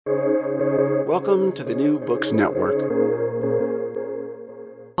Welcome to the New Books Network.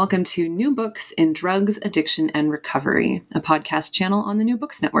 Welcome to New Books in Drugs, Addiction, and Recovery, a podcast channel on the New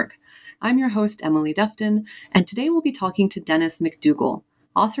Books Network. I'm your host, Emily Dufton, and today we'll be talking to Dennis McDougall,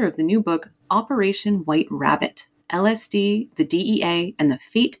 author of the new book, Operation White Rabbit, LSD, the DEA, and the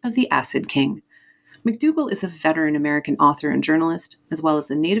Fate of the Acid King. McDougall is a veteran American author and journalist, as well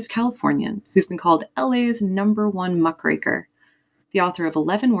as a native Californian who's been called LA's #1 muckraker. The author of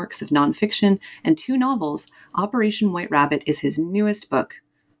 11 works of nonfiction and 2 novels, Operation White Rabbit is his newest book.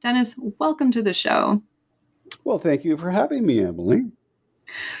 Dennis, welcome to the show. Well, thank you for having me, Emily.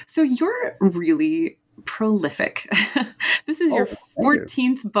 So you're really prolific. This is your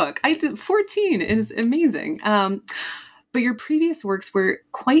 14th book. 14 is amazing. But your previous works were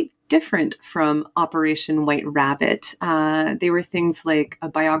quite different from Operation White Rabbit. They were things like a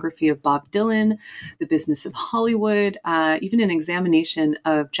biography of Bob Dylan, The Business of Hollywood, even an examination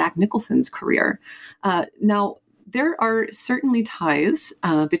of Jack Nicholson's career. Now, there are certainly ties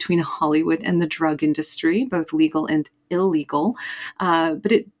between Hollywood and the drug industry, both legal and illegal,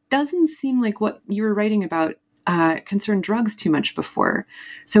 but it doesn't seem like what you were writing about concerned drugs too much before.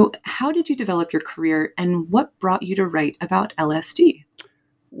 So how did you develop your career, and what brought you to write about LSD?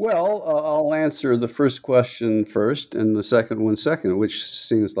 Well, I'll answer the first question first and the second one second, which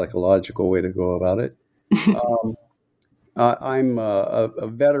seems like a logical way to go about it. I'm a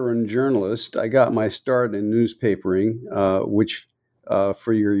veteran journalist. I got my start in newspapering, which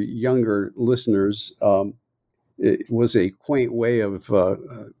for your younger listeners, it was a quaint way of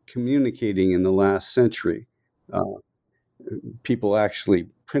communicating in the last century. People actually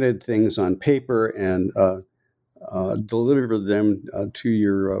printed things on paper and delivered them to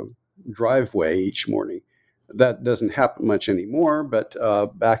your driveway each morning. That doesn't happen much anymore, but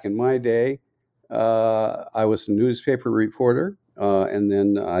back in my day, I was a newspaper reporter, and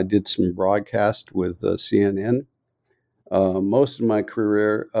then I did some broadcast with CNN. Most of my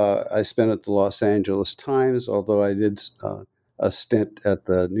career I spent at the Los Angeles Times, although I did a stint at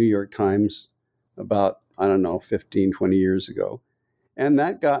the New York Times about, 15, 20 years ago. And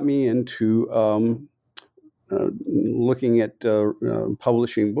that got me into looking at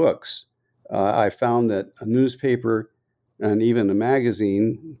publishing books. I found that a newspaper and even a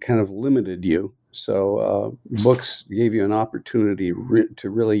magazine kind of limited you. So books gave you an opportunity to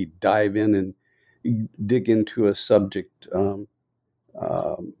really dive in and dig into a subject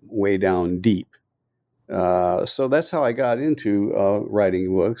way down deep. So that's how I got into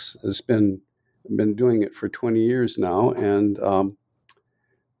writing books. I've been doing it for 20 years now, and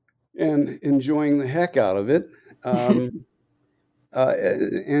enjoying the heck out of it. In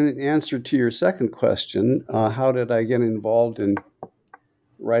answer to your second question, how did I get involved in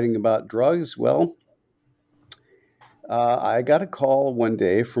writing about drugs? Well, I got a call one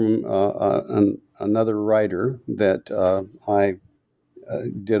day from another writer that I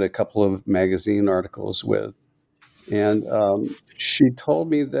did a couple of magazine articles with, and she told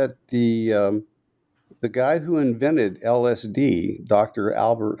me that the guy who invented LSD, Dr.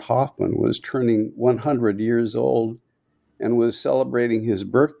 Albert Hofmann, was turning 100 years old and was celebrating his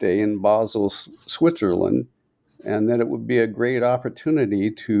birthday in Basel, Switzerland, and that it would be a great opportunity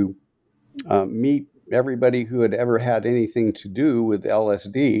to meet everybody who had ever had anything to do with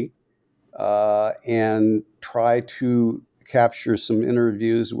LSD and try to capture some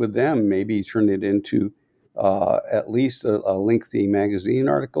interviews with them, maybe turn it into at least a lengthy magazine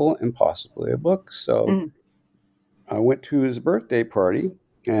article and possibly a book. So I went to his birthday party,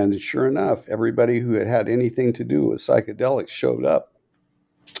 and sure enough, everybody who had had anything to do with psychedelics showed up.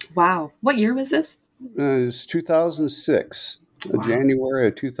 Wow. What year was this? It was 2006, wow. January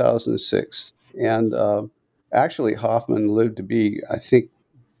of 2006. And actually, Hofmann lived to be, I think,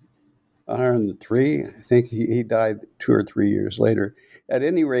 103. I think he died 2 or 3 years later. At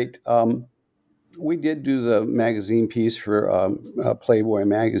any rate, we did do the magazine piece for Playboy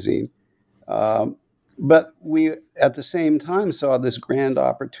magazine. But we, at the same time, saw this grand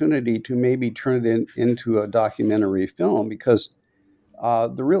opportunity to maybe turn it into a documentary film, because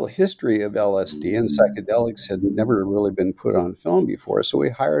the real history of LSD and psychedelics had never really been put on film before. So we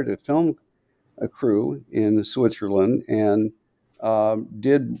hired a crew in Switzerland and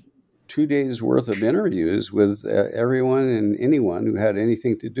did 2 days worth of interviews with everyone and anyone who had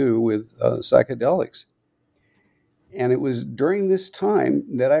anything to do with psychedelics. And it was during this time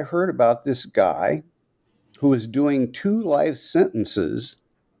that I heard about this guy who was doing 2 life sentences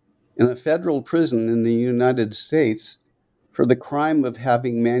in a federal prison in the United States for the crime of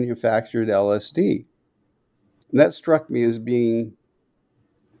having manufactured LSD. And that struck me as being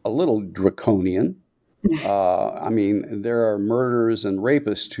a little draconian. I mean, there are murderers and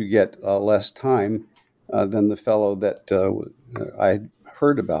rapists who get less time than the fellow that I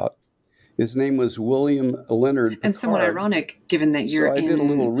heard about. His name was William Leonard Picard. And somewhat ironic, given that you're So I did a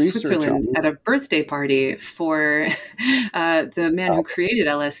little in research on Switzerland him. at a birthday party for the man who created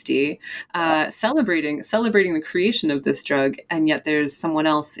LSD, celebrating the creation of this drug, and yet there's someone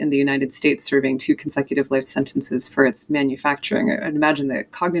else in the United States serving 2 consecutive life sentences for its manufacturing. I'd imagine the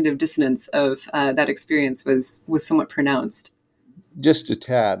cognitive dissonance of that experience was somewhat pronounced. Just a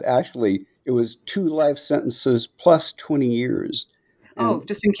tad. Actually, it was 2 life sentences plus 20 years. And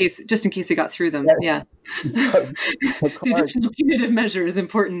just in case he got through them. Yes. Yeah. The additional punitive measure is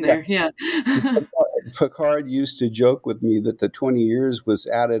important there. Yeah. Picard used to joke with me that the 20 years was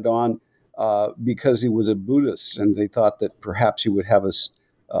added on because he was a Buddhist, and they thought that perhaps he would have a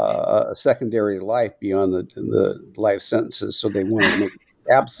secondary life beyond the life sentences. So they wanted to make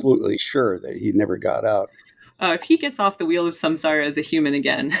absolutely sure that he never got out. If he gets off the wheel of samsara as a human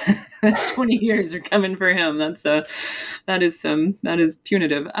again, 20 years are coming for him. That is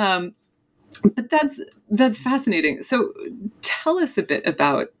punitive. But that's fascinating. So tell us a bit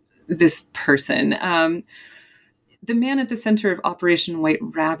about this person. The man at the center of Operation White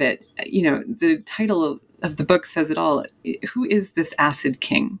Rabbit, the title of the book says it all. Who is this acid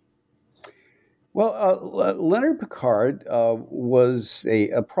king? Well, Leonard Picard was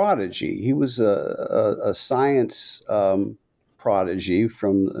a prodigy. He was a science prodigy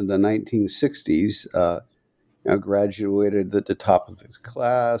from the 1960s. Graduated at the top of his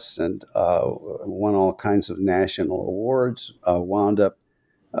class and won all kinds of national awards. Wound up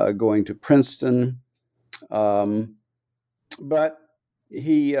going to Princeton, but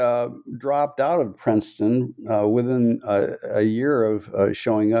he dropped out of Princeton within a year of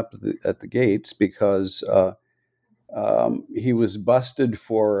showing up at the gates because he was busted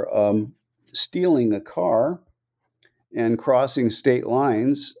for stealing a car and crossing state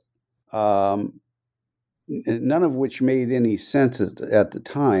lines, none of which made any sense at the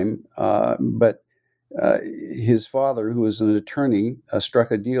time. But his father, who was an attorney,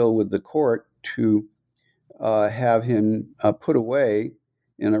 struck a deal with the court to have him put away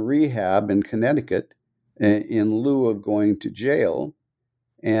in a rehab in Connecticut in lieu of going to jail.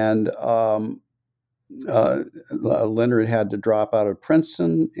 And Leonard had to drop out of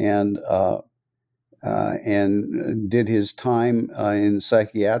Princeton and did his time in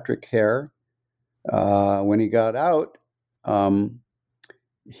psychiatric care. When he got out,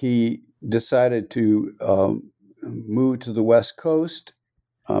 he decided to move to the West Coast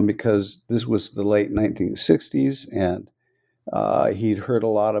because this was the late 1960s, and he'd heard a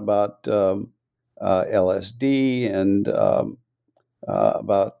lot about LSD and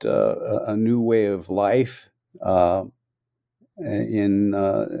about a new way of life in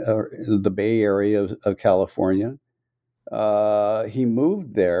the Bay Area of California. He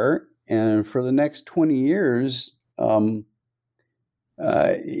moved there, and for the next 20 years,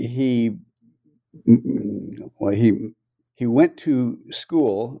 he went to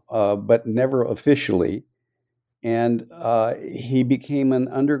school, but never officially. And he became an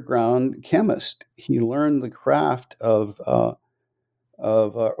underground chemist. He learned the craft of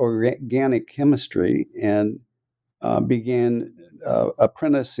organic chemistry and began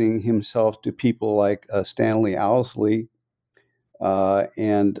apprenticing himself to people like Stanley Owsley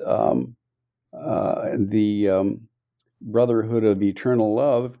and the Brotherhood of Eternal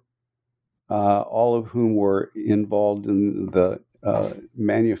Love, all of whom were involved in the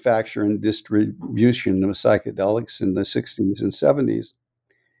manufacture and distribution of psychedelics in the 60s and 70s.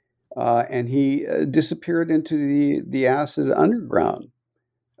 And he disappeared into the acid underground.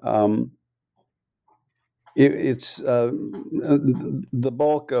 It's the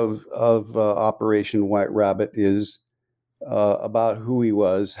bulk of Operation White Rabbit is about who he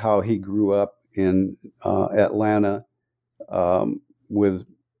was, how he grew up in Atlanta with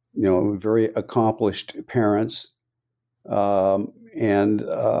very accomplished parents. And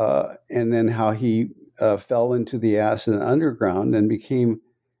then how he fell into the acid underground and became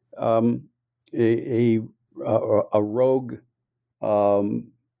a rogue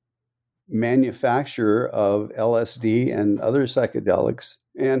manufacturer of LSD and other psychedelics,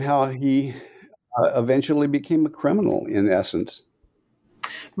 and how he eventually became a criminal, in essence.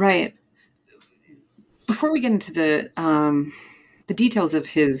 Right. Before we get into the details of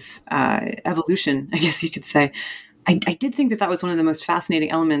his evolution, I guess you could say, I did think that was one of the most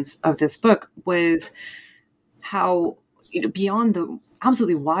fascinating elements of this book was how, beyond the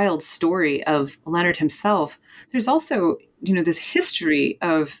absolutely wild story of Leonard himself, there's also, this history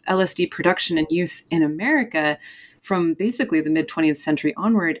of LSD production and use in America from basically the mid-20th century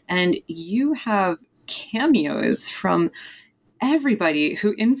onward. And you have cameos from everybody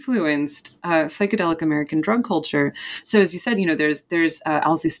who influenced psychedelic American drug culture. So, as you said, there's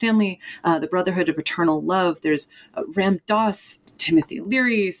Owsley Stanley, the Brotherhood of Eternal Love. There's Ram Dass, Timothy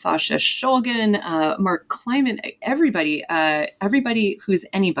Leary, Sasha Shulgin, Mark Kleiman. Everybody who's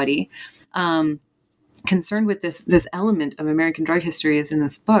anybody concerned with this element of American drug history is in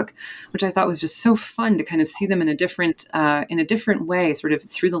this book, which I thought was just so fun to kind of see them in a different way, sort of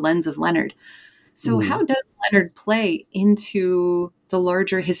through the lens of Leonard. So how does Leonard play into the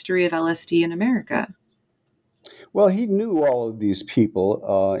larger history of LSD in America? Well, he knew all of these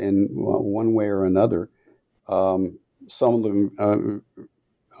people in one way or another. Some of them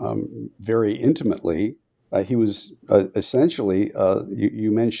very intimately. He was essentially,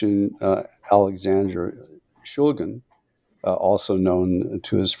 you mentioned Alexander Shulgin, also known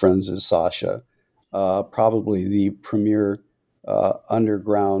to his friends as Sasha, probably the premier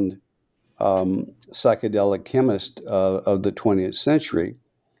underground psychedelic chemist of the 20th century.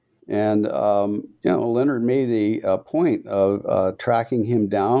 And, Leonard made a point of tracking him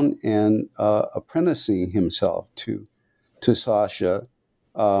down and apprenticing himself to Sasha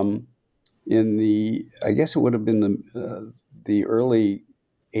I guess it would have been the early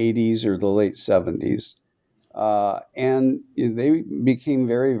 80s or the late 70s. And they became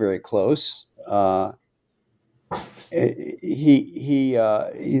very, very close. The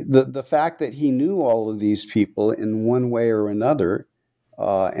fact that he knew all of these people in one way or another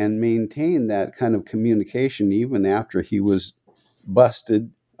and maintained that kind of communication even after he was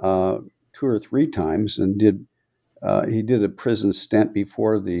busted 2 or 3 times and he did a prison stint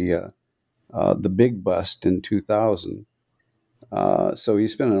before the big bust in 2000. So he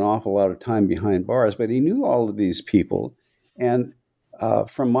spent an awful lot of time behind bars, but he knew all of these people. And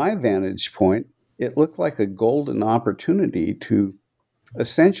from my vantage point, it looked like a golden opportunity to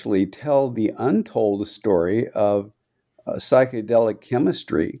essentially tell the untold story of psychedelic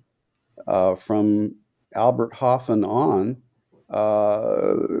chemistry from Albert Hofmann on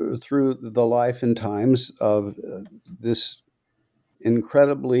through the life and times of this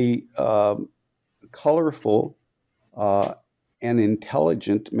incredibly colorful and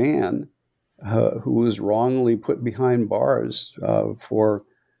intelligent man who was wrongly put behind bars for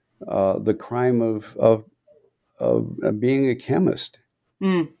the crime of being a chemist.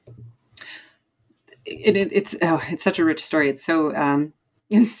 It's such a rich story. It's so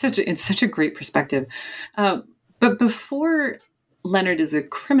it's such a great perspective. But before Leonard is a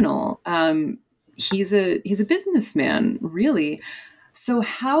criminal, he's a businessman, really. So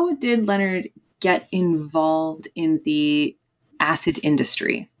how did Leonard get involved in the acid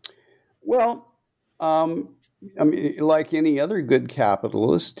industry? Well, like any other good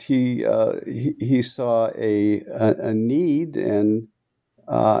capitalist, he saw a need and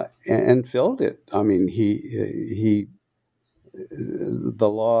filled it. I mean, the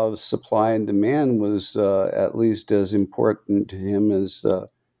law of supply and demand was at least as important to him as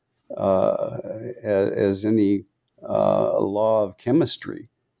any law of chemistry.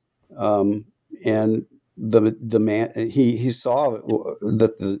 And the man, he saw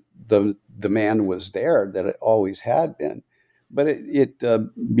that the demand was there, that it always had been, but it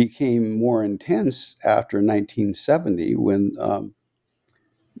became more intense after 1970 when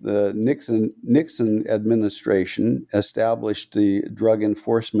the Nixon administration established the Drug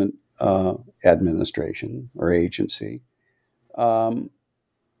Enforcement Administration or agency, and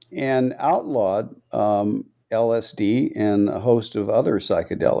outlawed LSD and a host of other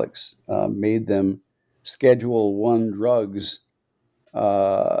psychedelics, made them Schedule I drugs,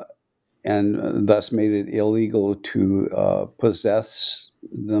 and thus made it illegal to possess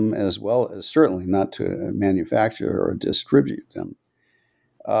them, as well as certainly not to manufacture or distribute them.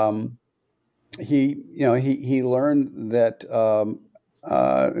 He learned that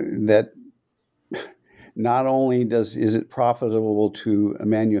that not only is it profitable to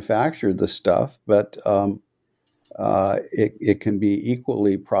manufacture the stuff, but it can be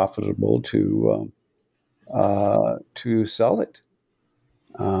equally profitable to sell it.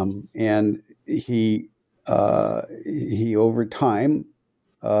 And he over time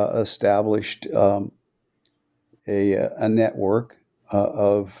established a network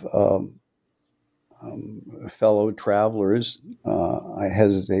of fellow travelers. I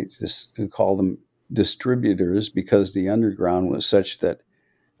hesitate to call them distributors because the underground was such that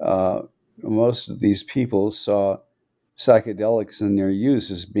most of these people saw psychedelics and their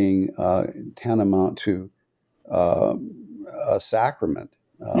use as being tantamount to a sacrament.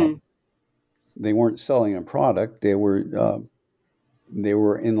 They weren't selling a product; they were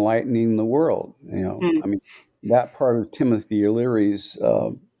enlightening the world. I mean, that part of Timothy Leary's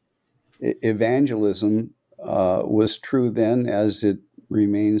evangelism was true then as it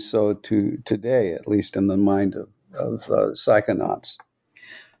remains so to today, at least in the mind of psychonauts.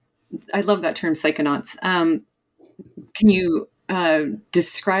 I love that term, psychonauts. Can you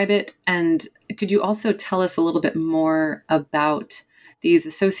describe it? And could you also tell us a little bit more about these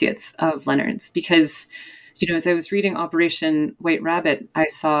associates of Leonard's? Because, as I was reading Operation White Rabbit, I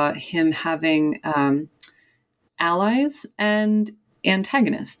saw him having allies and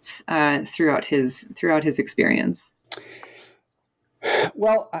antagonists throughout his experience.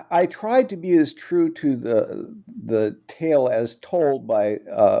 Well, I tried to be as true to the tale as told by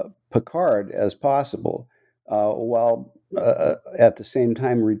Picard as possible, while at the same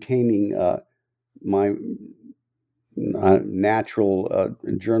time retaining my natural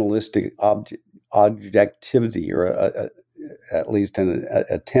journalistic objectivity, or at least an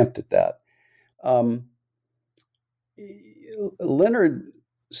attempt at that. Leonard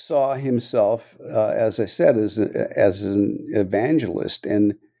saw himself, as I said, as an evangelist,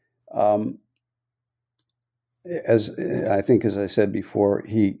 and as I said before,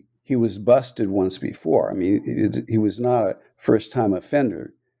 he was busted once before. I mean, he was not a first-time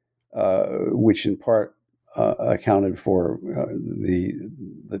offender, which in part accounted for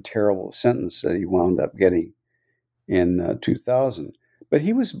the terrible sentence that he wound up getting in 2000. But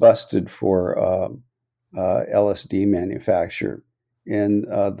he was busted for LSD manufacture in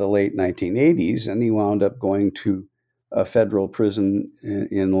the late 1980s, and he wound up going to a federal prison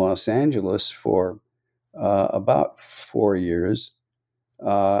in Los Angeles for about 4 years.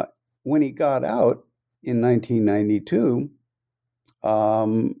 When he got out in 1992,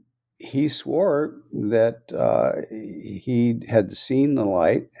 he swore that he had seen the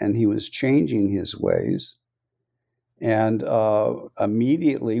light and he was changing his ways, and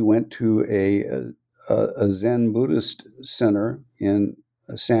immediately went to a Zen Buddhist center in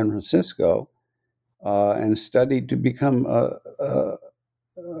San Francisco and studied to become a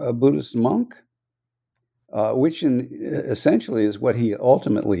Buddhist monk, which essentially is what he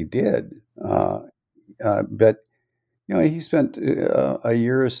ultimately did. But he spent a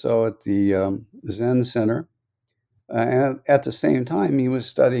year or so at the Zen Center, and at the same time he was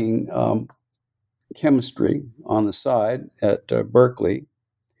studying chemistry on the side at Berkeley.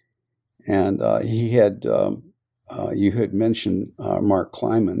 And he had, you had mentioned Mark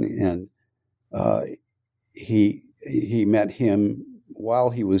Kleiman, and he met him while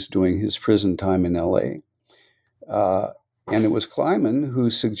he was doing his prison time in L.A. And it was Kleiman who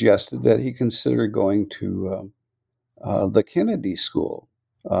suggested that he consider going to the Kennedy School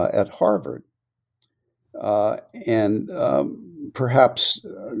at Harvard, and perhaps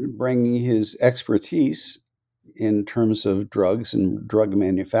bringing his expertise in terms of drugs and drug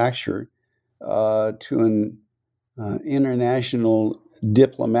manufacture to an international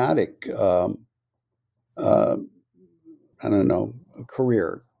diplomatic,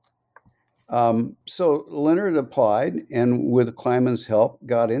 career. So Leonard applied, and with Kleiman's help,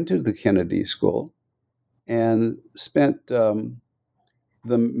 got into the Kennedy School and spent the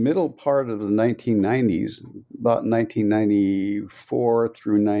middle part of the 1990s, about 1994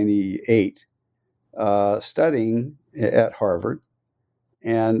 through 98, studying at Harvard,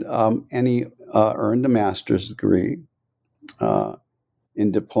 and he earned a master's degree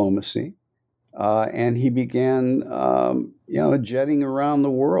in diplomacy, and he began, jetting around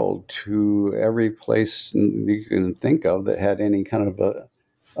the world to every place you can think of that had any kind of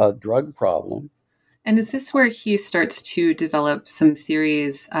a drug problem. And is this where he starts to develop some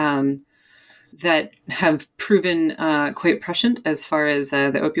theories that have proven quite prescient as far as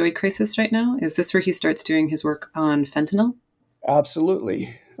the opioid crisis right now? Is this where he starts doing his work on fentanyl?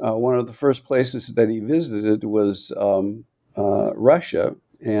 Absolutely. One of the first places that he visited was Russia,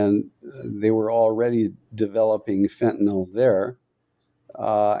 and they were already developing fentanyl there.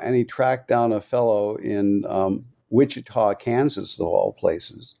 And he tracked down a fellow in Wichita, Kansas, of all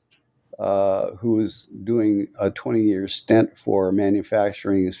places, who was doing a 20-year stint for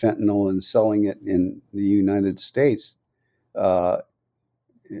manufacturing fentanyl and selling it in the United States. It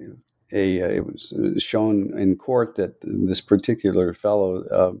was shown in court that this particular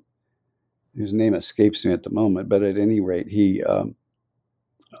fellow, whose name escapes me at the moment, but at any rate, his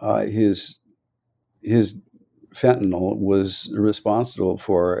fentanyl was responsible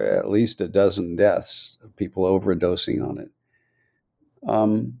for at least a dozen deaths of people overdosing on it.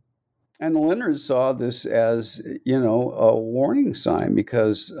 And Leonard saw this as, a warning sign,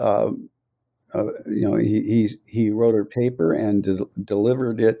 because, he wrote a paper and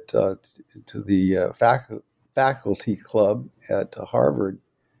delivered it to the faculty club at Harvard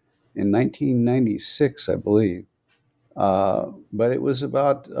in 1996, I believe. But it was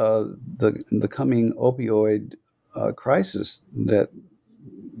about the coming opioid crisis that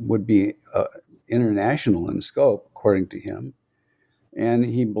would be international in scope, according to him. And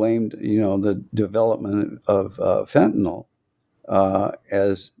he blamed, the development of fentanyl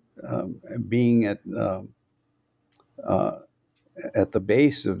as being at the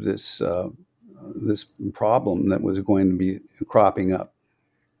base of this problem that was going to be cropping up.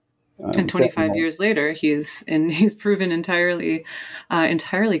 And 25 years later, he's proven entirely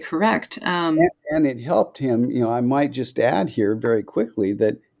correct. And it helped him. I might just add here very quickly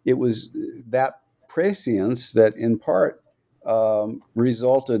that it was that prescience that in part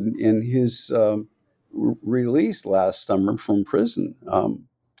resulted in his release last summer from prison,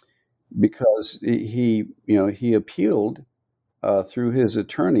 because he appealed through his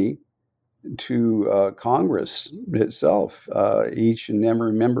attorney to Congress itself. Each and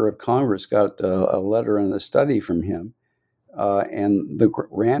every member of Congress got a letter and a study from him. And the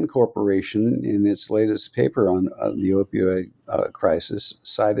RAND Corporation, in its latest paper on the opioid crisis,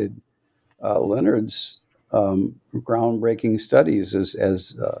 cited Leonard's groundbreaking studies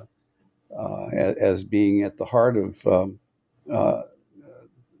as being at the heart of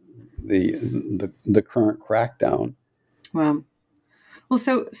the current crackdown. Wow. Well,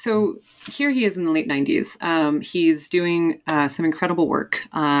 so here he is in the late 90s. He's doing some incredible work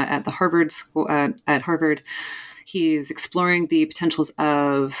at the Harvard School, at Harvard. He's exploring the potentials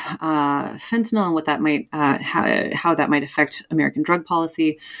of fentanyl and what that might, how that might affect American drug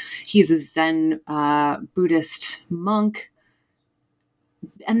policy. He's a Zen Buddhist monk.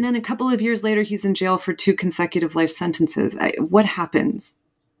 And then a couple of years later, he's in jail for 2 consecutive life sentences. What happens?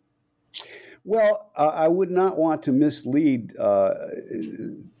 Well, I would not want to mislead,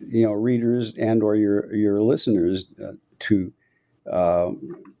 readers and or your listeners to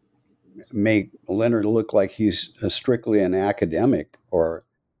make Leonard look like he's strictly an academic or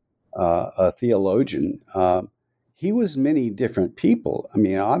a theologian. He was many different people. I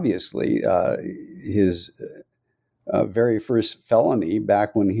mean, obviously, his very first felony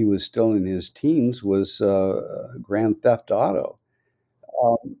back when he was still in his teens was Grand Theft Auto.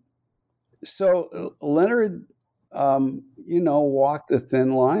 So Leonard, walked a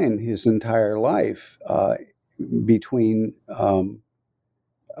thin line his entire life between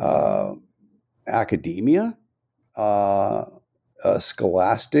academia, a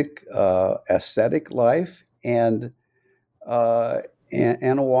scholastic, ascetic life, and a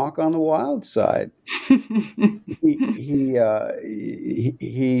walk on the wild side.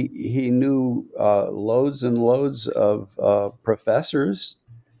 He knew loads and loads of professors.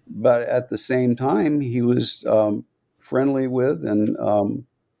 But at the same time, he was friendly with and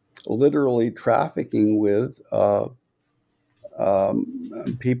literally trafficking with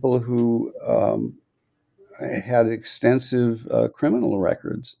people who had extensive criminal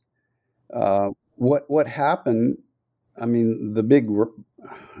records. What happened? I mean,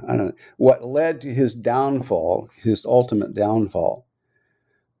 what led to his downfall, his ultimate downfall,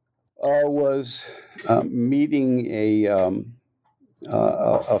 was meeting a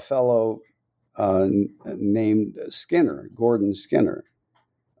fellow named Skinner, Gordon Skinner,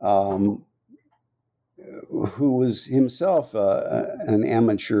 who was himself an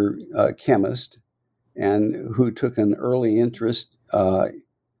amateur chemist and who took an early interest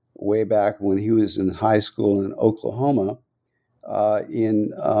way back when he was in high school in Oklahoma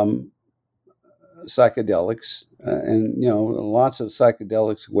in psychedelics, and lots of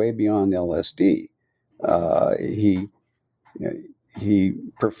psychedelics way beyond LSD. He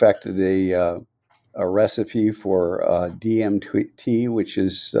perfected a recipe for DMT, which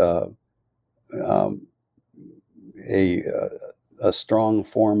is a strong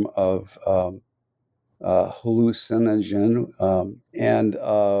form of hallucinogen, and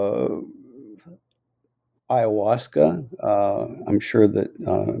ayahuasca. I'm sure that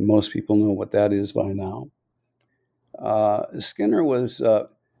most people know what that is by now. Skinner was,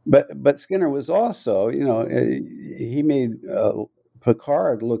 but Skinner was also, he made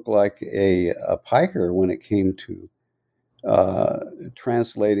Picard look like a piker when it came to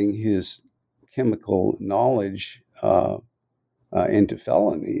translating his chemical knowledge into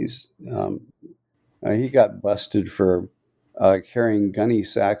felonies. He got busted for carrying gunny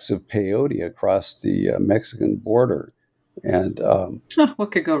sacks of peyote across the Mexican border. And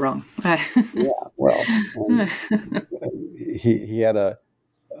what could go wrong? He had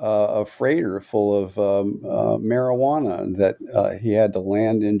a freighter full of marijuana that he had to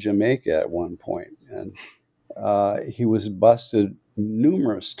land in Jamaica at one point, and he was busted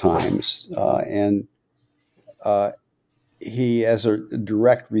numerous times, and he, as a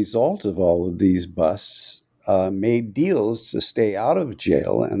direct result of all of these busts, made deals to stay out of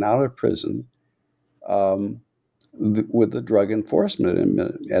jail and out of prison with the Drug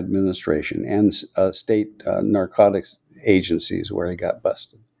Enforcement Administration and state narcotics agencies where he got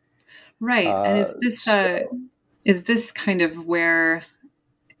busted. Right. And is this kind of where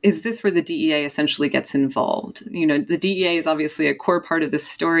the DEA essentially gets involved? The DEA is obviously a core part of this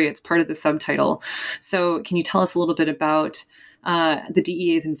story. It's part of the subtitle. So can you tell us a little bit about the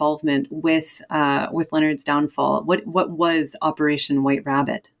DEA's involvement with Leonard's downfall? What was Operation White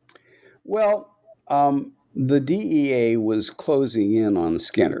Rabbit? Well, the DEA was closing in on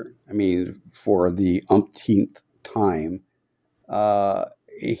Skinner. I mean, for the umpteenth time.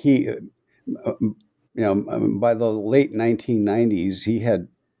 He, by the late 1990s, he had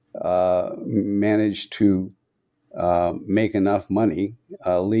managed to make enough money,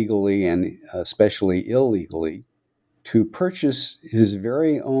 legally and especially illegally, to purchase his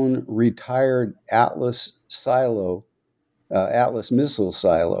very own retired Atlas missile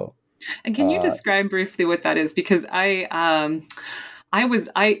silo. And can you describe briefly what that is? Because when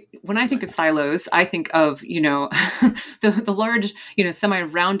I think of silos, I think of the large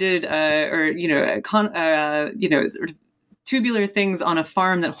semi-rounded sort of tubular things on a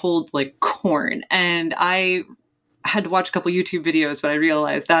farm that hold like corn. And I had to watch a couple YouTube videos, but I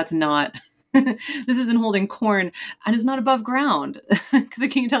realized that's not. This isn't holding corn and is not above ground.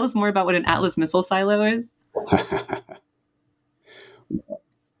 Can you tell us more about what an Atlas missile silo is?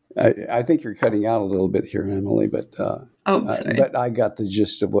 I think you're cutting out a little bit here, Emily, but sorry. But I got the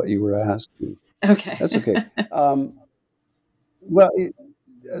gist of what you were asking. Okay, that's okay.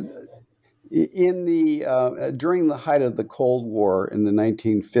 During the height of the Cold War in the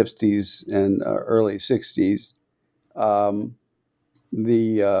 1950s and early 60s,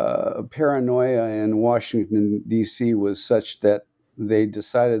 the paranoia in Washington, D.C. was such that they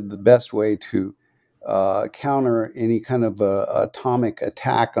decided the best way to counter any kind of atomic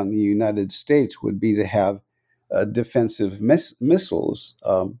attack on the United States would be to have defensive missiles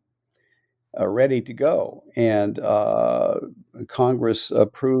ready to go. And Congress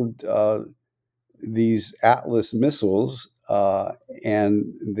approved these Atlas missiles,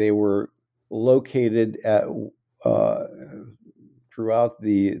 and they were located throughout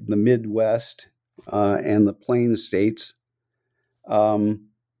the Midwest and the Plains states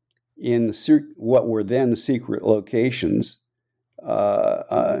in what were then secret locations. You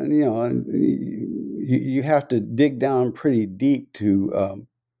have to dig down pretty deep to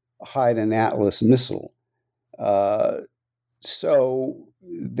hide an Atlas missile. So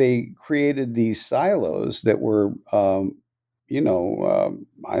they created these silos that were,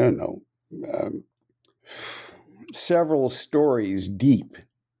 several stories deep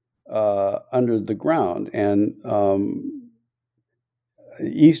under the ground. And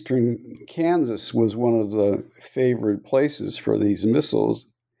eastern Kansas was one of the favored places for these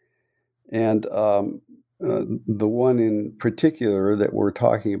missiles. And the one in particular that we're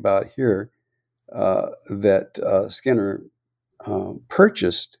talking about here that Skinner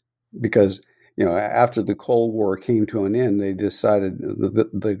purchased, because after the Cold War came to an end, they decided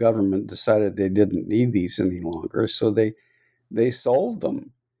the government decided they didn't need these any longer, so they sold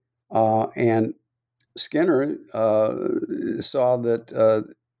them. And Skinner saw that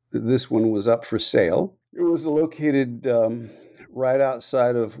this one was up for sale. It was located right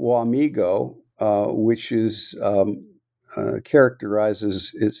outside of Wamego, which is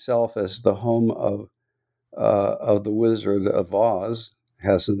characterizes itself as the home of the Wizard of Oz.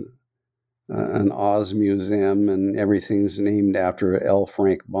 Has an Oz museum, and everything's named after L.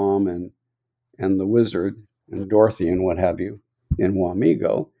 Frank Baum and the Wizard and Dorothy and what have you in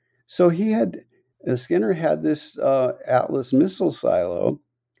Wamego. So Skinner had this Atlas missile silo,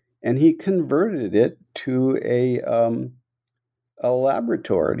 and he converted it to a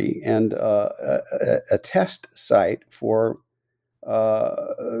laboratory and a test site for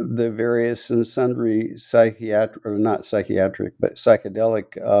the various and sundry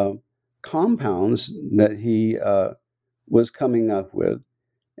psychedelic compounds that he was coming up with.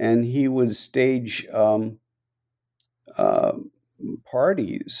 And he would stage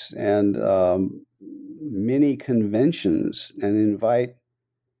parties and mini conventions and invite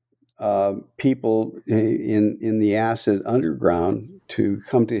people in the acid underground to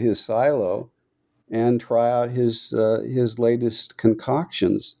come to his silo and try out his latest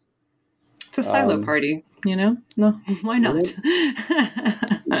concoctions. It's a silo party, No, why not?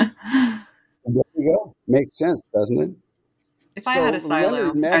 There you go. Makes sense, doesn't it? If I had a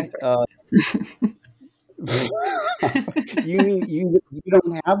silo, you mean you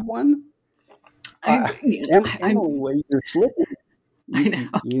don't have one? Emily, you're slipping. I know.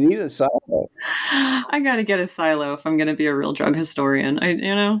 You need a silo. I got to get a silo if I'm going to be a real drug historian.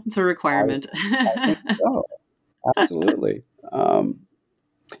 It's a requirement. I think so. Absolutely. So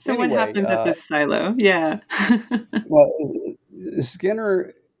anyway, what happened at this silo? Yeah. well,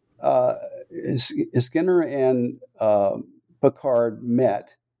 Skinner and Picard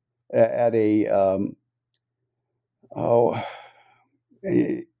met at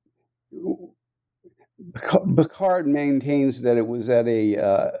Picard maintains that it was at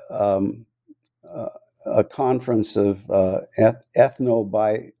a conference of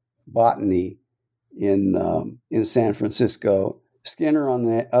ethnobotany in San Francisco. Skinner, on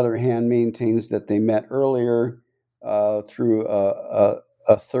the other hand, maintains that they met earlier through a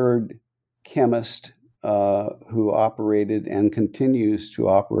third chemist who operated and continues to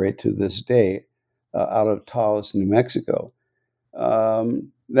operate to this day out of Taos, New Mexico.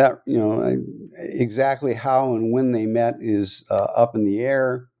 That exactly how and when they met is up in the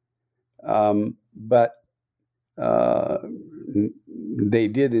air, but they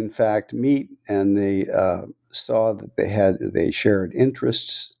did in fact meet, and they saw that they shared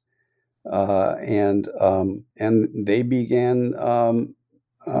interests, and they began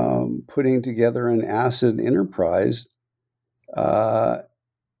putting together an acid enterprise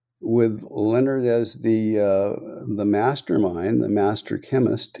with Leonard as the mastermind, the master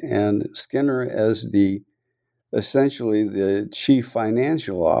chemist, and Skinner as essentially the chief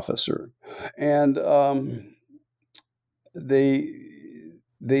financial officer. And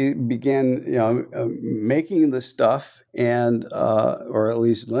they began making the stuff, and or at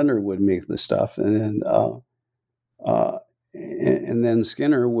least Leonard would make the stuff, and then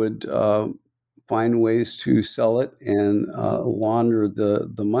Skinner would find ways to sell it and launder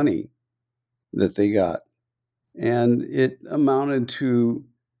the money that they got. And it amounted to,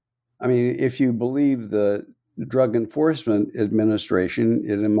 if you believe the Drug Enforcement Administration,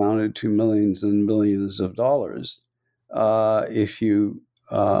 it amounted to millions and millions of dollars. If you,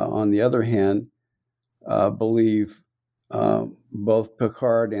 on the other hand, believe both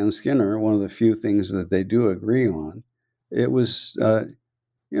Picard and Skinner, one of the few things that they do agree on, it was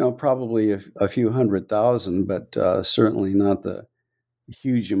probably a few $100,000, but certainly not the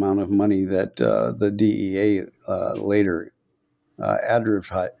huge amount of money that the DEA later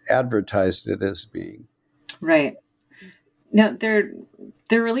advertised it as being. Right. Now, their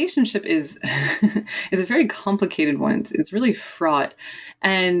relationship is is a very complicated one. It's really fraught,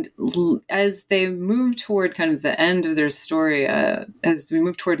 and as they move toward kind of the end of their story, as we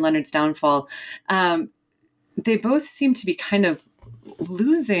move toward Leonard's downfall, they both seem to be kind of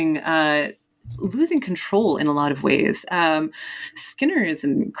losing control in a lot of ways. Skinner is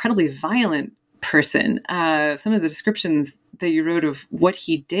an incredibly violent person. Some of the descriptions that you wrote of what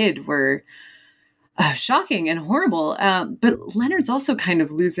he did were shocking and horrible. But Leonard's also kind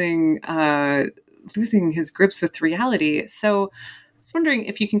of losing his grips with reality. So I was wondering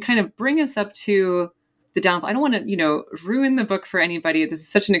if you can kind of bring us up to the downfall. I don't want to, ruin the book for anybody. This is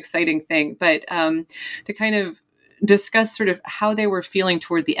such an exciting thing, but to kind of discuss sort of how they were feeling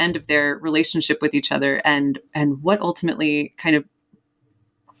toward the end of their relationship with each other, and what ultimately kind of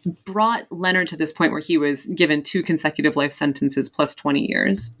brought Leonard to this point where he was given 2 consecutive life sentences plus 20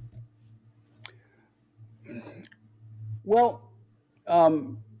 years. Well,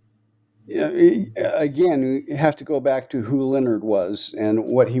 again, you have to go back to who Leonard was and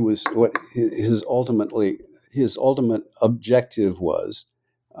what his ultimate objective was.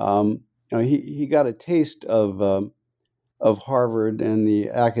 He got a taste of Harvard and the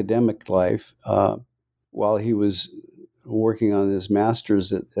academic life while he was working on his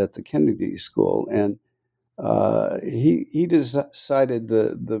master's at the Kennedy School, and he decided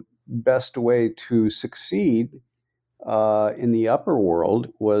the best way to succeed in the upper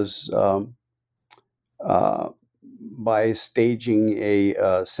world was by staging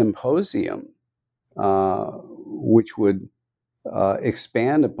a symposium, which would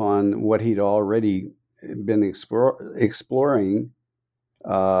expand upon what he'd already been exploring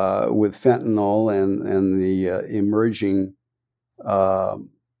with fentanyl and the emerging the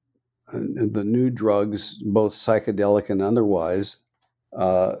new drugs, both psychedelic and otherwise,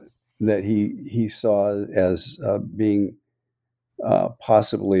 that he saw as being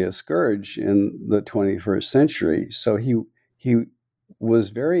possibly a scourge in the 21st century. So he was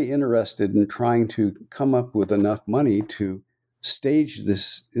very interested in trying to come up with enough money to stage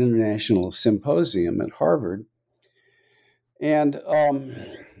this international symposium at Harvard. And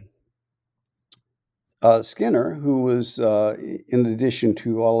Skinner, who was, in addition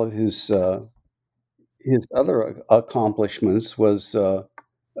to all of his other accomplishments, was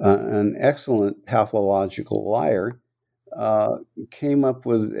an excellent pathological liar, came up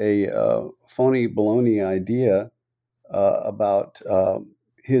with a phony baloney idea about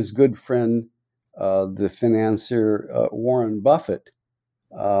his good friend, the financier Warren Buffett,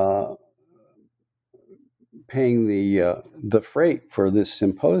 paying the freight for this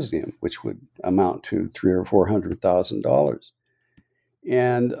symposium, which would amount to $300,000 or $400,000.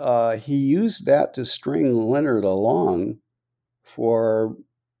 And he used that to string Leonard along for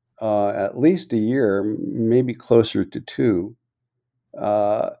at least a year, maybe closer to 2,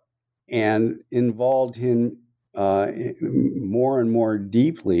 and involved him more and more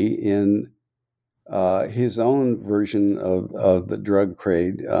deeply in his own version of the drug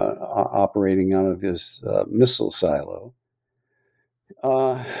trade, operating out of his missile silo.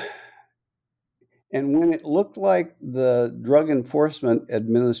 And when it looked like the Drug Enforcement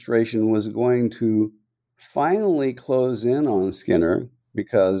Administration was going to finally close in on Skinner,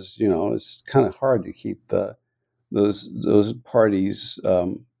 because it's kind of hard to keep those parties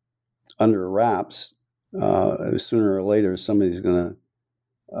under wraps. Sooner or later, somebody's going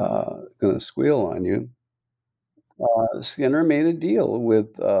to squeal on you. Skinner made a deal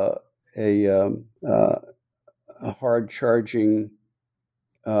with a hard-charging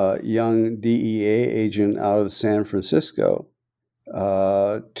young DEA agent out of San Francisco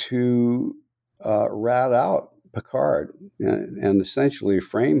to rat out Picard and essentially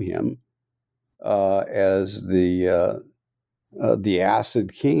frame him as the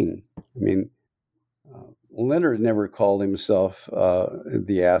Acid King. I mean, Leonard never called himself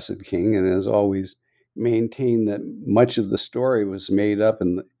the Acid King, and has always maintained that much of the story was made up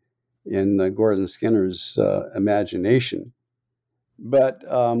in Gordon Skinner's imagination. But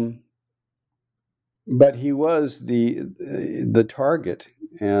he was the target,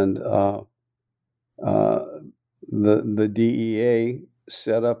 and the DEA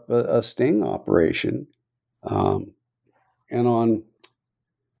set up a sting operation, and on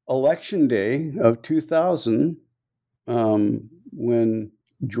Election Day of 2000, when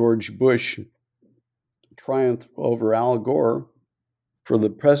George Bush triumphed over Al Gore for the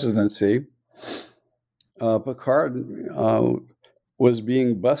presidency, Picard was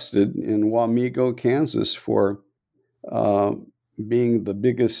being busted in Wamego, Kansas, for being the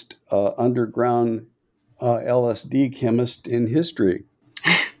biggest underground LSD chemist in history.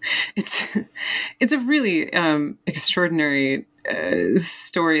 It's a really extraordinary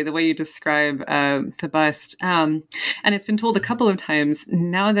story, the way you describe the bust. And it's been told a couple of times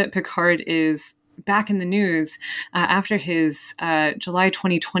now that Picard is back in the news after his July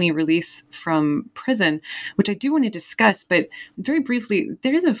 2020 release from prison, which I do want to discuss. But very briefly,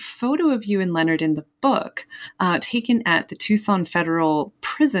 there is a photo of you and Leonard in the book taken at the Tucson Federal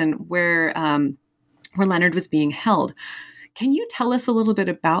Prison where Leonard was being held. Can you tell us a little bit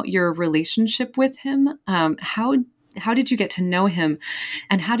about your relationship with him? How did you get to know him,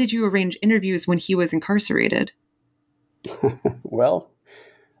 and how did you arrange interviews when he was incarcerated? Well,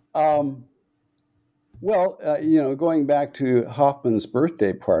 going back to Hoffman's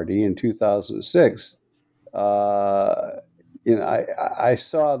birthday party in 2006, I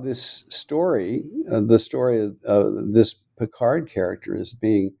saw this story, the story of this Picard character as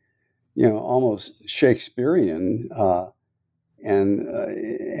being, almost Shakespearean,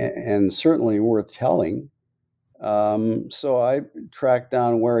 and certainly worth telling. So I tracked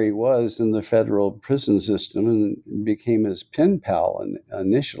down where he was in the federal prison system and became his pen pal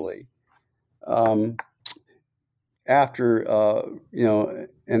initially. After an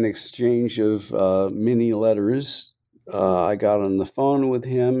exchange of mini letters, I got on the phone with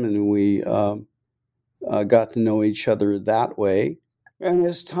him, and we got to know each other that way. And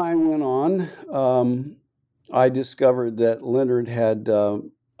as time went on, I discovered that Leonard had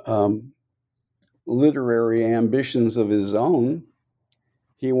literary ambitions of his own.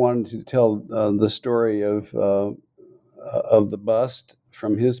 He wanted to tell the story of the bust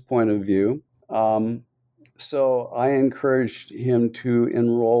from his point of view. So I encouraged him to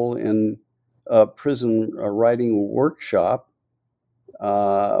enroll in a prison writing workshop,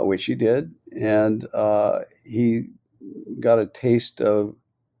 which he did, and he got a taste of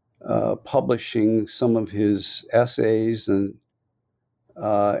publishing some of his essays and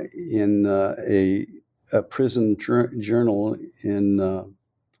in a prison journal in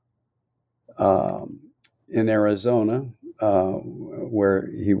Arizona, where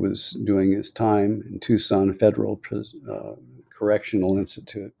he was doing his time in Tucson Federal Correctional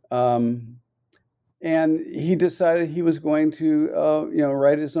Institute. And he decided he was going to,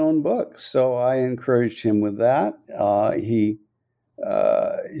 write his own book. So I encouraged him with that. He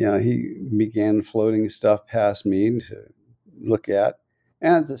began floating stuff past me to look at.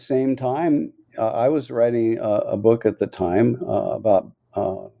 And at the same time, I was writing a book at the time about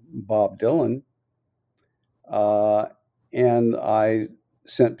Bob Dylan, and I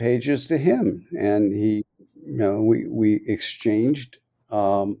sent pages to him, and he, we exchanged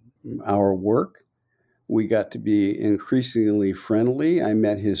our work. We got to be increasingly friendly. I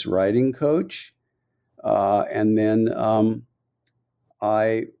met his writing coach, and then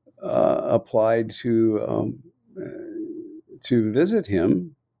I applied to visit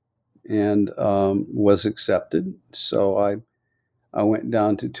him, and was accepted. So I went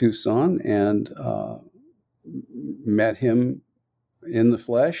down to Tucson and met him in the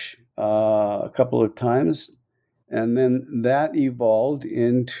flesh a couple of times, and then that evolved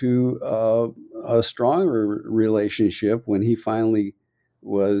into a stronger relationship when he finally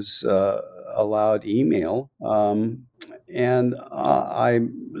was allowed email, and I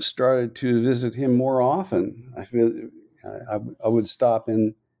started to visit him more often. I would stop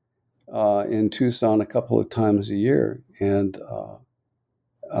in Tucson a couple of times a year, and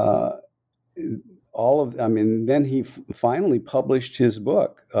then he finally published his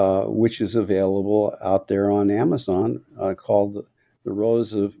book, which is available out there on Amazon, called The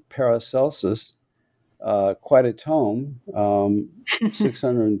Rose of Paracelsus. Quite a tome,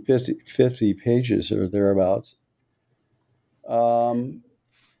 650 pages or thereabouts.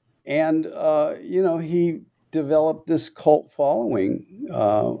 He developed this cult following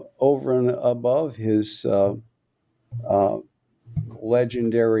over and above his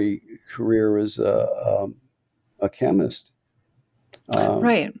legendary career as a chemist.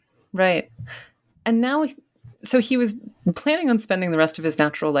 Right. And now, so he was planning on spending the rest of his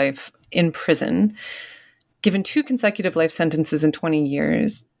natural life in prison, given 2 consecutive life sentences in 20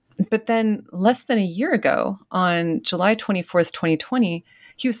 years. But then less than a year ago, on July 24th, 2020,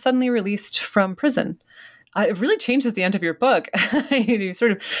 he was suddenly released from prison. It really changes the end of your book. You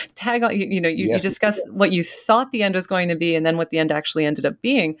sort of tag on, you discuss what you thought the end was going to be and then what the end actually ended up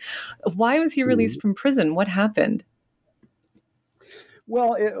being. Why was he released from prison? What happened?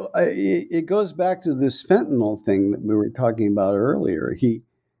 Well, it goes back to this fentanyl thing that we were talking about earlier. He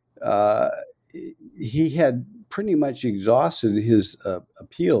had pretty much exhausted his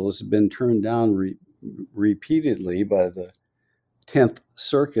appeals, been turned down repeatedly by the 10th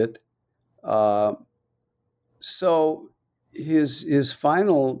Circuit. So his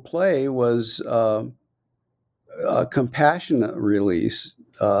final play was a compassionate release,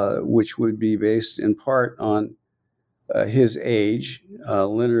 which would be based in part on his age.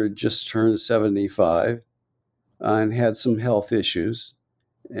 Leonard just turned 75 and had some health issues,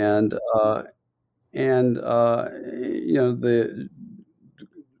 and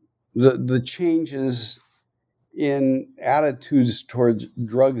the changes in attitudes towards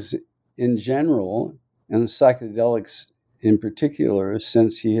drugs in general and psychedelics in particular,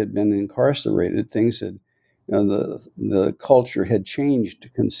 since he had been incarcerated, things had, the culture had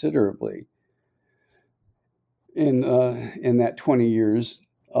changed considerably in that 20 years.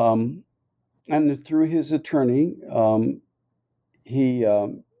 And through his attorney, he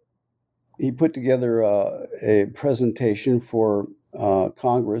put together a presentation for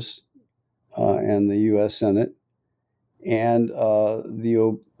Congress and the U.S. Senate and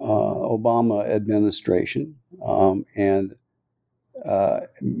the Obama administration, and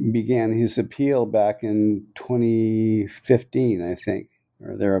began his appeal back in 2015, I think,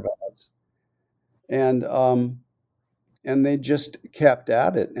 or thereabouts. And they just kept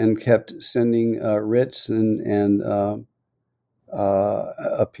at it and kept sending writs and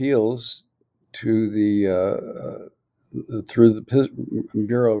appeals to through the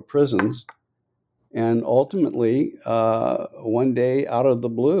Bureau of Prisons. And ultimately, one day, out of the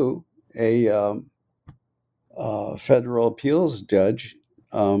blue, a federal appeals judge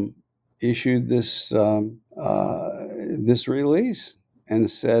issued this release and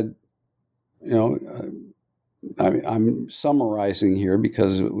said, I'm summarizing here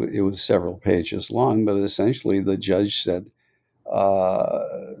because it was several pages long, but essentially the judge said,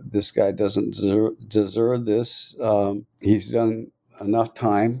 this guy doesn't deserve this. He's done enough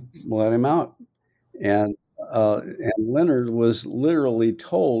time. Let him out. And Leonard was literally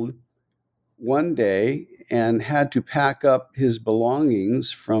told one day and had to pack up his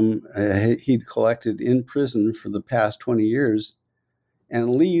belongings from he'd collected in prison for the past 20 years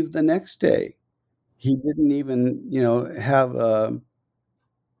and leave the next day. He didn't even, have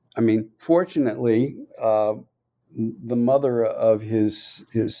fortunately, the mother of his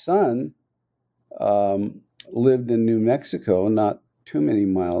son lived in New Mexico, not too many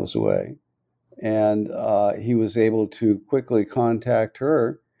miles away. And he was able to quickly contact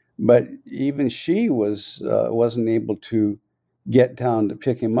her, but even she wasn't able to get down to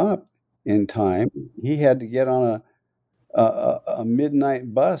pick him up. in time. He had to get on a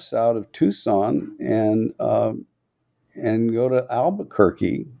midnight bus out of Tucson and go to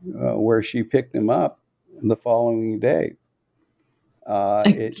Albuquerque, where she picked him up the following day.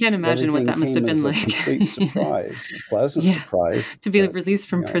 I can't imagine what Everything that must have came been as a like. complete surprise, a pleasant Yeah. surprise. To be But, released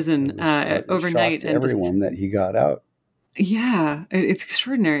from prison it was a overnight shock to and just, everyone that he got out. yeah, it's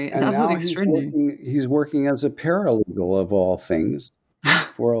extraordinary. It's And now absolutely extraordinary. he's working as a paralegal of all things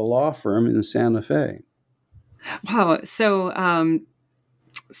for a law firm in Santa Fe. Wow. So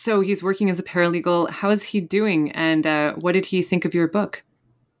he's working as a paralegal. How is he doing? And what did he think of your book?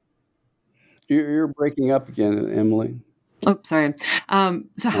 You're breaking up again, Emily. Oh, sorry.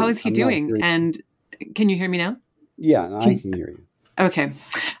 So how is he I'm not doing? hearing. And can you hear me now? Yeah, I can hear you. Okay.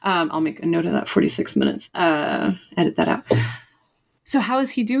 I'll make a note of that. 46 minutes. Edit that out. So how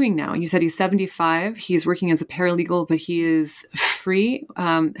is he doing now? You said he's 75. He's working as a paralegal, but he is free.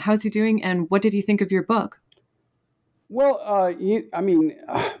 How's he doing? And what did he think of your book? Well, I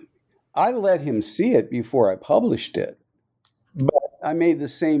let him see it before I published it. But I made the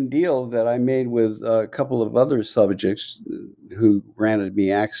same deal that I made with a couple of other subjects who granted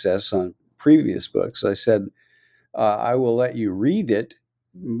me access on previous books. I said, I will let you read it,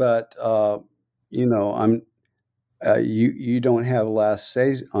 but you don't have last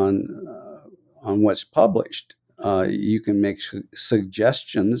say on what's published. You can make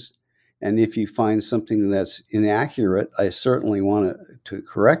suggestions, and if you find something that's inaccurate, I certainly want to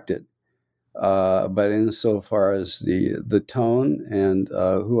correct it. But insofar as the tone and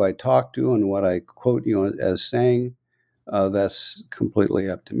who I talk to and what I quote you as saying, that's completely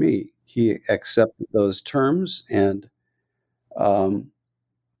up to me. He accepted those terms, and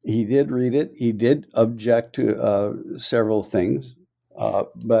he did read it. He did object to several things,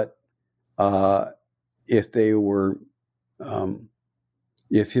 but if they were,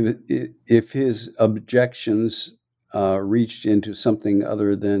 if his objections reached into something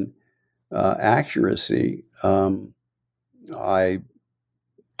other than accuracy, I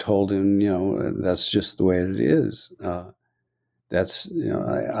told him, that's just the way it is. That's,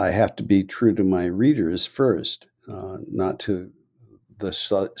 I have to be true to my readers first, not to the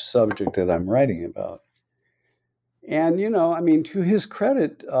subject that I'm writing about. And, to his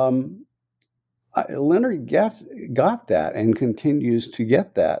credit, Leonard got that and continues to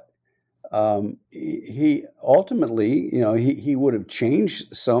get that. He ultimately, he would have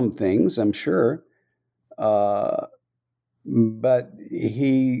changed some things, I'm sure, but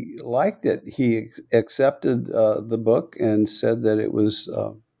he liked it. He accepted the book and said that it was,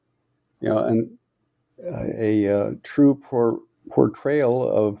 a true portrayal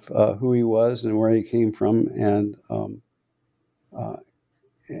of who he was and where he came from, and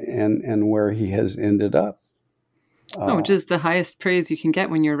where he has ended up. Which is the highest praise you can get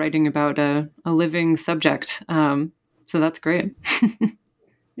when you're writing about a living subject. So that's great.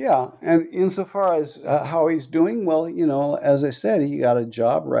 Yeah, and insofar as how he's doing, well, as I said, he got a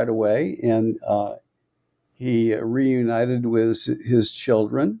job right away, and he reunited with his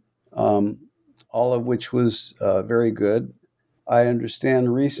children, all of which was very good. I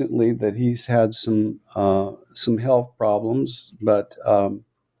understand recently that he's had some health problems, but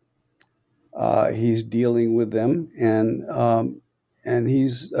he's dealing with them, and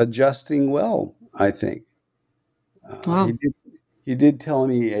he's adjusting well, I think. Wow. He did tell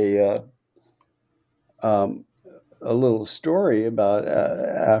me a little story about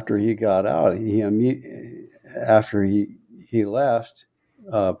after he got out. After he left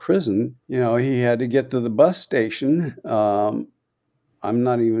prison, he had to get to the bus station. I'm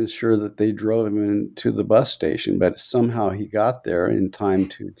not even sure that they drove him into the bus station, but somehow he got there in time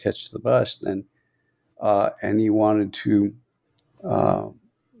to catch the bus. Then, and he wanted to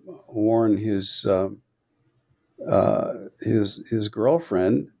warn his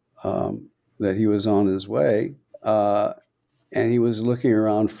girlfriend that he was on his way, and he was looking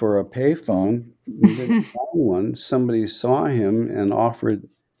around for a payphone. He didn't find one. Somebody saw him and offered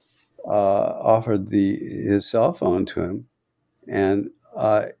his cell phone to him, and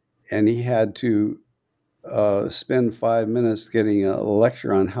he had to spend 5 minutes getting a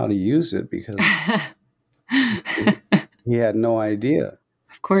lecture on how to use it because he had no idea.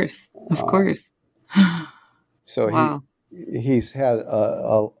 Of course. So wow. he's had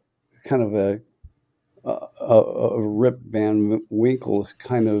a kind of a Rip Van Winkle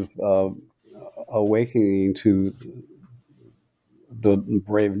kind of awakening to the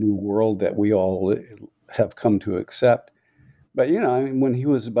brave new world that we all have come to accept. But when he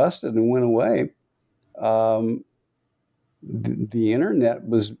was busted and went away, the internet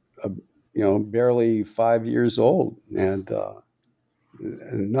was barely 5 years old, and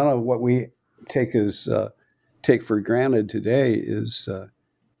none of what we take for granted today is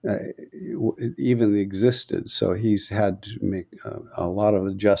even existed. So he's had to make a lot of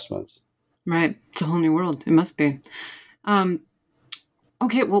adjustments. Right. It's a whole new world. It must be.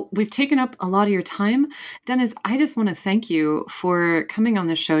 Okay, well, we've taken up a lot of your time. Dennis, I just want to thank you for coming on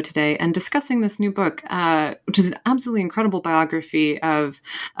the show today and discussing this new book, which is an absolutely incredible biography of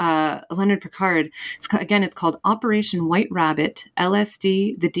Leonard Picard. It's called Operation White Rabbit,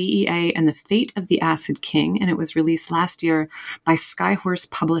 LSD, the DEA, and the Fate of the Acid King, and it was released last year by Skyhorse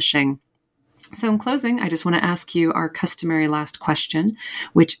Publishing. So in closing, I just want to ask you our customary last question,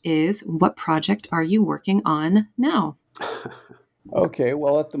 which is, what project are you working on now? Okay,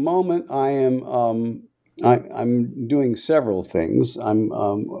 well, at the moment, I'm doing several things. I'm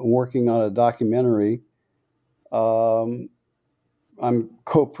working on a documentary. I'm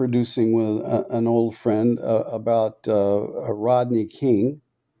co-producing with an old friend about Rodney King,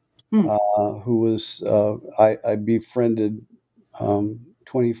 who was I befriended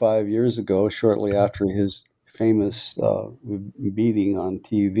 25 years ago, shortly after his famous beating on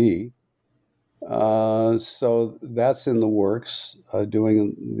TV. So that's in the works,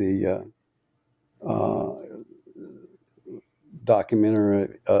 doing the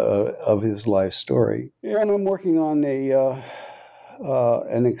documentary of his life story. And I'm working on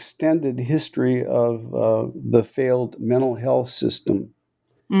an extended history of the failed mental health system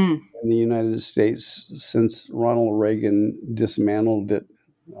in the United States since Ronald Reagan dismantled it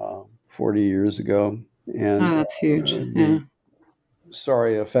 40 years ago. And that's huge.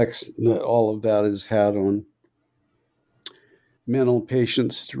 sorry effects that all of that has had on mental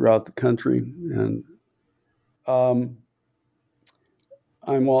patients throughout the country. And I'm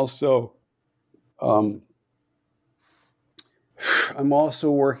also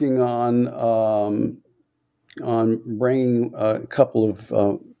working on bringing a couple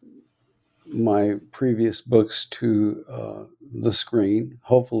of my previous books to the screen,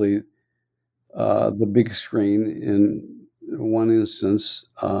 hopefully the big screen. In one instance,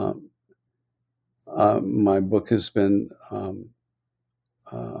 my book has been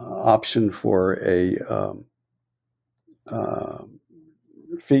optioned for a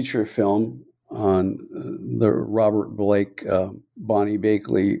feature film on the Robert Blake, Bonnie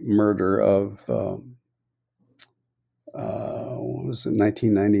Bakley murder of, what was it,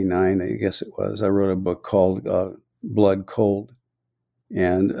 1999, I guess it was. I wrote a book called Blood Cold,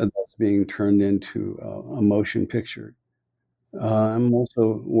 and that's being turned into a motion picture. I'm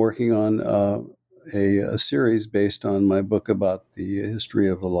also working on a series based on my book about the history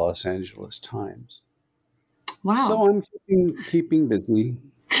of the Los Angeles Times. Wow. So I'm keeping busy.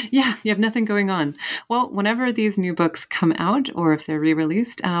 Yeah, you have nothing going on. Well, whenever these new books come out or if they're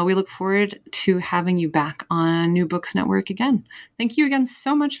re-released, we look forward to having you back on New Books Network again. Thank you again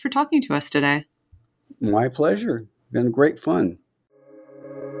so much for talking to us today. My pleasure. Been great fun.